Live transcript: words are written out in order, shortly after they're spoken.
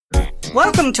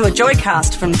Welcome to a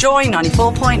Joycast from Joy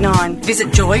 94.9.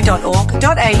 Visit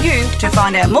joy.org.au to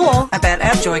find out more about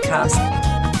our Joycast.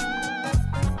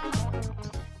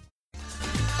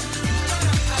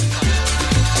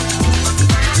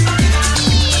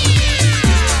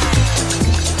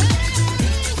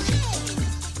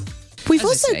 We've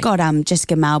also got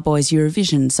Jessica Mauboy's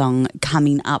Eurovision song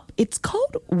coming up. It's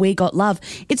called We Got Love.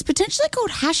 It's potentially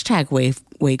called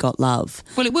 #We Got Love.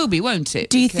 Well, it will be, won't it?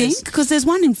 Do you think? Because there's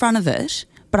one in front of it,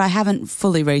 but I haven't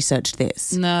fully researched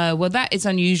this. No, well, that is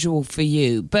unusual for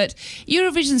you. But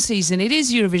Eurovision season, it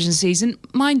is Eurovision season.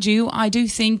 Mind you, I do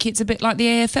think it's a bit like the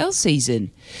AFL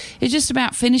season. It just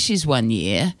about finishes one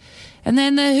year, and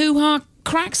then the hoo-ha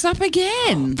cracks up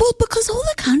again. Well, because all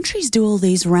the countries do all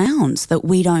these rounds that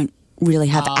we don't really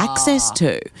have access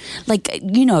to. Like,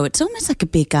 you know, it's almost like a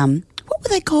big, what were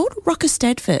they called? Rocker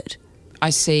Stedford.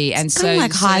 I see. And it's so,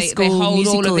 like high school they hold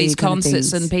all of these kind of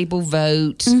concerts and people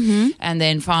vote, and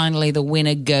then finally the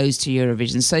winner goes to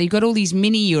Eurovision. So you've got all these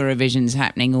mini Eurovisions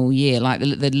happening all year, like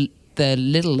the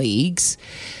little leagues,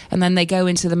 and then they go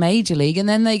into the major league, and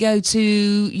then they go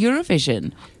to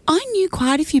Eurovision. I knew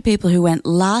quite a few people who went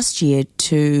last year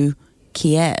to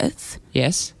Kiev.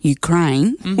 Yes.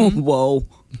 Ukraine. Whoa.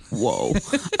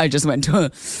 I just went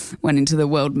into the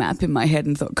world map in my head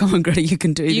and thought, come on, Greta, you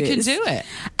can do this. You can do it.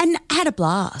 And had a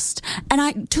blast.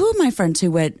 And two of my friends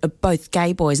who were both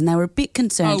gay boys, and they were a bit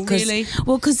concerned. Oh, really?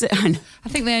 Well, because I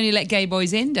think they only let gay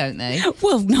boys in, don't they?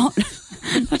 Well, not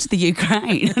to the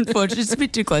Ukraine, unfortunately. It's a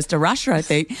bit too close to Russia, I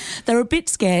think. They were a bit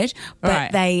scared, but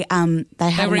right. they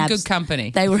were in good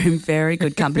company. They were in very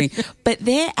good company. But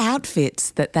their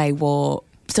outfits that they wore.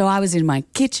 So I was in my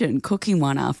kitchen cooking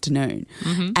one afternoon,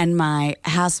 and my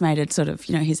housemate had sort of,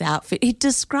 you know, his outfit. He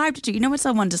described it to you. You know when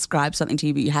someone describes something to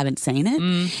you but you haven't seen it?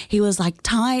 He was like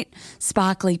tight,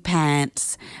 sparkly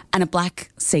pants and a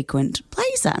black sequined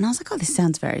blazer. And I was like, oh, this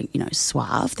sounds very, you know,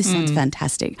 suave. This sounds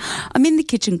fantastic. I'm in the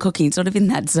kitchen cooking, sort of in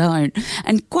that zone,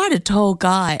 and quite a tall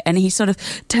guy. And he sort of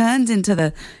turns into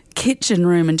the kitchen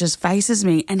room and just faces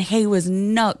me, and he was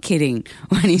not kidding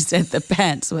when he said the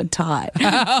pants were tight.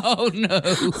 Oh no.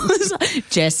 I was like,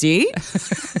 Jessie, I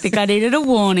think I needed a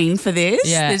warning for this.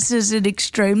 Yeah. This is an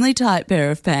extremely tight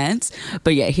pair of pants.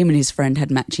 But yeah, him and his friend had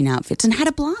matching outfits and had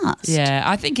a blast. Yeah,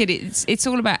 I think it's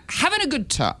all about having a good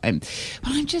time.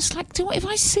 But I'm just like, if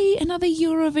I see another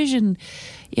Eurovision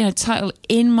title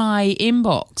in my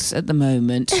inbox at the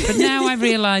moment. But now I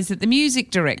realise that the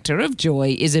music director of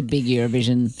Joy is a big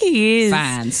Eurovision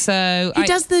fan. So he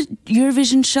does the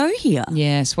Eurovision show here.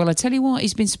 Yes. Well, I tell you what,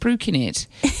 he's been spruiking it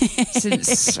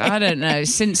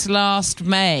since last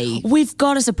May. We've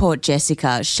got to support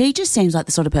Jessica. She just seems like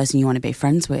the sort of person you want to be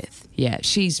friends with. Yeah,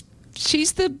 she's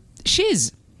the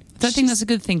shiz. I don't think that's a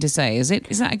good thing to say, is it?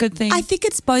 Is that a good thing? I think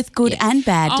it's both good and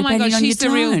bad, depending on your tone. Oh my God, she's the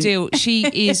real deal.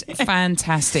 She is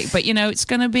fantastic. But, it's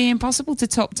going to be impossible to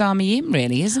top Dami Im,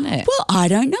 really, isn't it? Well, I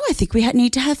don't know. I think we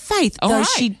need to have faith, though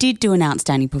she did do an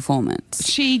outstanding performance.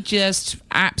 She just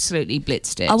absolutely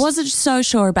blitzed it. I wasn't so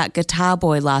sure about Guitar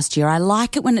Boy last year. I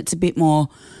like it when it's a bit more...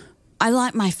 I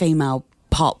like my female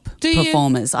pop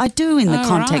performers. I do in the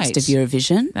context of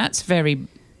Eurovision. That's very...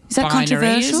 Is that binary,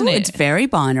 controversial? Isn't it? It's very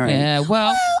binary. Yeah,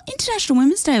 well, International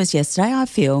Women's Day was yesterday. I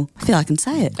feel I can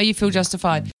say it. Oh, you feel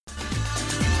justified?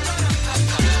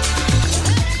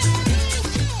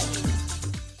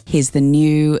 Here's the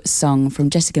new song from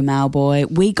Jessica Mauboy,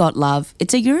 We Got Love.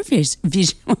 It's a Eurovision...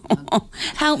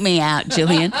 Help me out,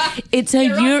 Gillian. It's a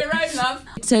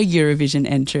It's a Eurovision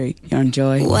entry. You're on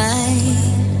Joy. Why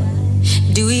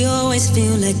do we always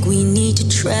feel like we need to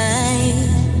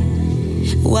try?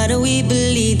 Why do we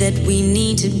believe that we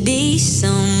need to be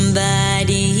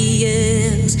somebody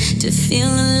else to feel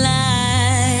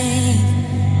alive?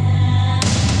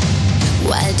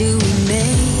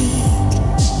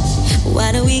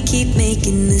 Why do we keep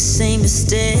making the same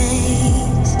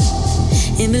mistakes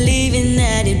and believing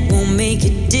that it won't make a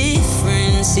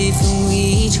difference if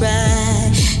we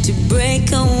try to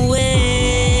break away?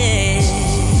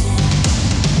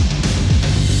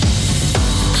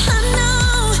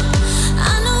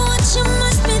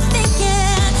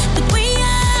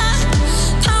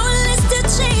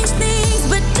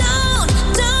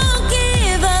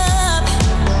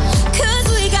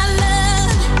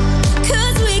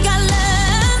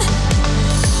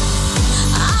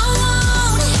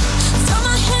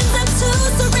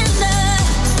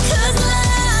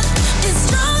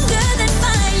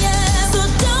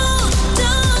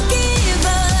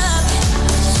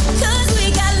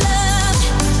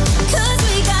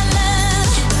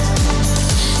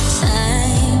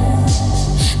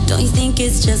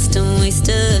 It's just a waste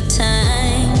of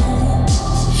time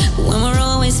when we're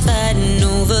always fighting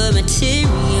over material.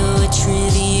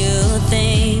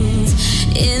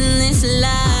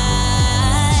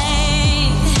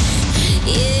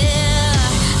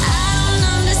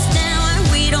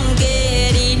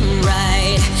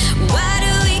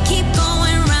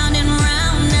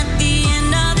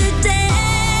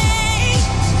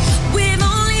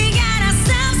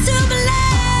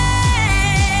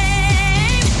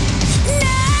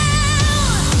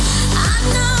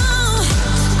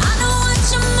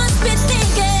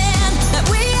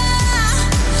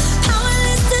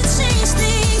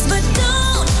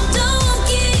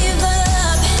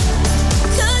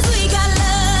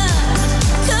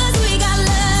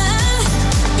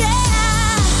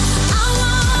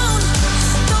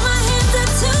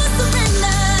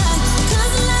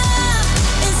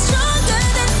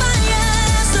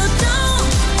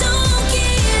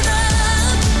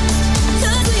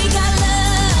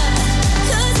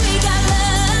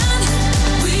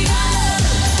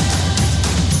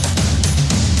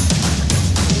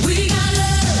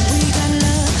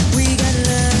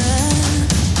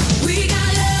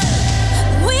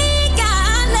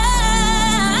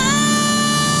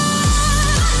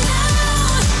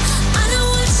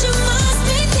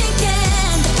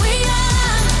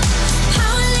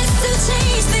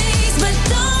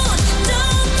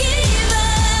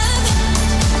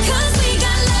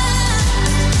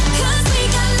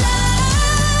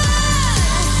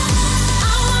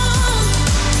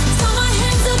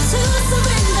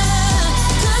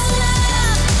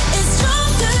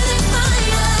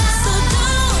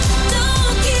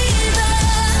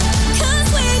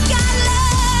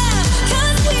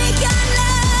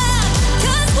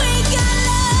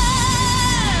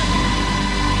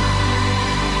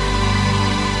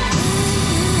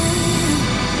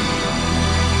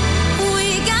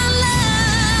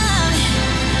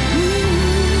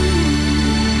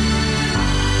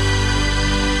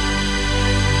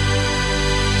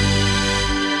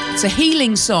 It's a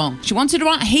healing song. She wanted to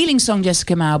write a healing song,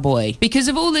 Jessica Mauboy, because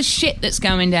of all the shit that's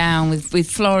going down with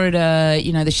Florida,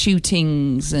 you know, the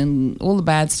shootings and all the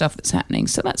bad stuff that's happening.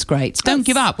 So that's great. Don't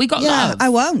give up. We got love. I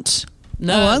won't.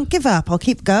 No. I won't give up. I'll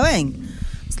keep going.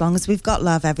 As long as we've got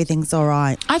love, everything's all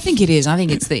right. I think it is. I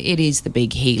think it is the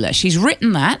big healer. She's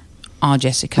written that, our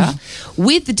Jessica,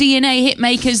 with the DNA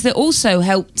hitmakers that also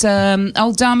helped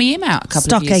old Dami Im out a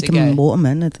couple of years ago. Stockacre and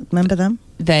Waterman, remember them?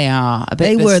 They are.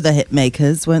 They were the hit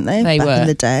makers, weren't they? They back were in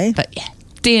the day. But yeah,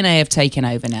 DNA have taken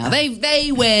over now.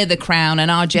 They wear the crown, and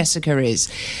our Jessica is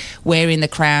wearing the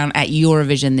crown at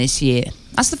Eurovision this year.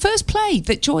 That's the first play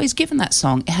that Joy has given that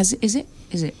song. Is it?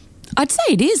 I'd say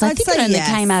it is. I think it only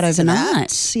came out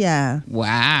overnight. Yeah.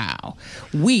 Wow.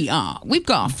 We've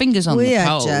got our fingers on the We are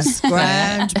pulse. just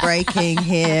groundbreaking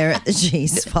here at the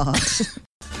GSpot.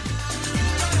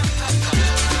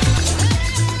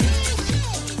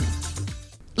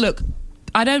 Look,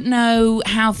 I don't know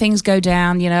how things go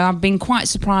down. You know, I've been quite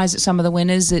surprised at some of the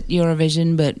winners at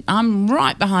Eurovision, but I'm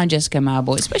right behind Jessica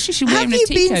Mauboy, especially she's wearing Have a you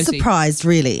tea been cozy. surprised,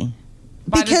 really?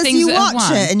 By the Because things you that have watch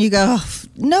won? it and you go,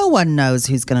 no one knows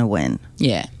who's going to win.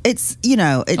 Yeah. It's, you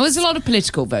know... Well, there's a lot of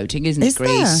political voting, isn't Is it?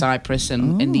 Greece, there? Cyprus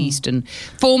and the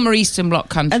former Eastern Bloc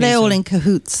countries. Are they all in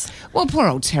cahoots? Well, poor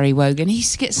old Terry Wogan, he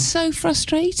gets so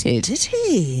frustrated. Did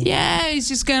he? Yeah, he's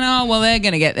just going, oh, well, they're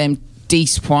going to get them 10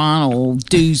 points or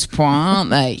 12 points, aren't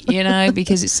they? You know,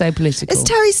 because it's so political. Is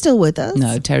Terry still with us?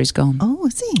 No, Terry's gone. Oh,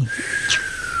 is he?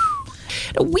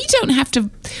 We don't have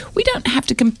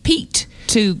to compete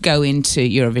to go into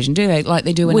Eurovision, do they? Like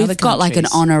they do in other countries. We've got like an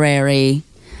honorary.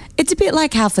 It's a bit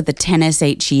like how for the tennis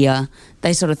each year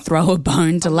they sort of throw a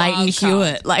bone to Leighton wild card.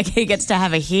 Hewitt. Like he gets to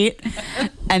have a hit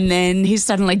and then he's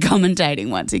suddenly commentating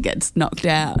once he gets knocked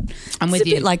out. I'm it's with a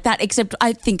you. bit like that, except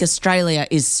I think Australia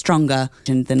is stronger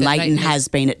than Leighton Leighton has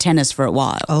been at tennis for a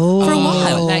while. Oh. For a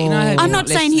while. Leighton, I hope I'm you're not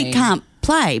saying he listening. can't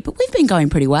play, but we've been going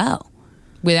pretty well.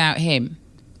 Without him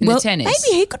in the tennis.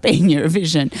 Maybe he could be in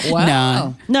Eurovision.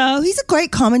 Wow. No, he's a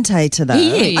great commentator, though.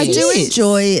 He I do is.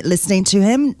 enjoy listening to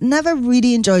him. Never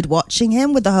really enjoyed watching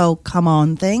him with the whole come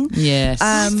on thing. Yes.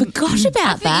 I forgot I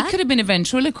about think that. he could have been a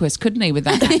ventriloquist, couldn't he, with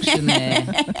that action there?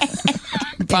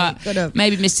 could have. But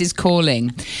maybe missed his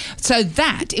calling. So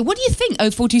that, what do you think?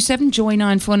 0427 Joy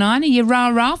 949. Are you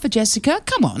rah-rah for Jessica?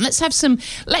 Come on, let's have some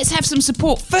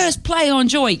support. First play on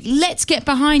Joy. Let's get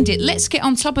behind it. Let's get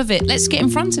on top of it. Let's get in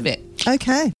front of it.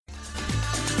 Okay.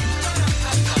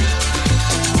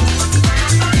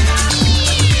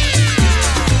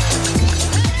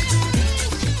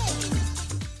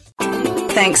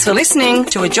 Thanks for listening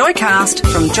to a Joycast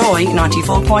from Joy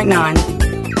 94.9.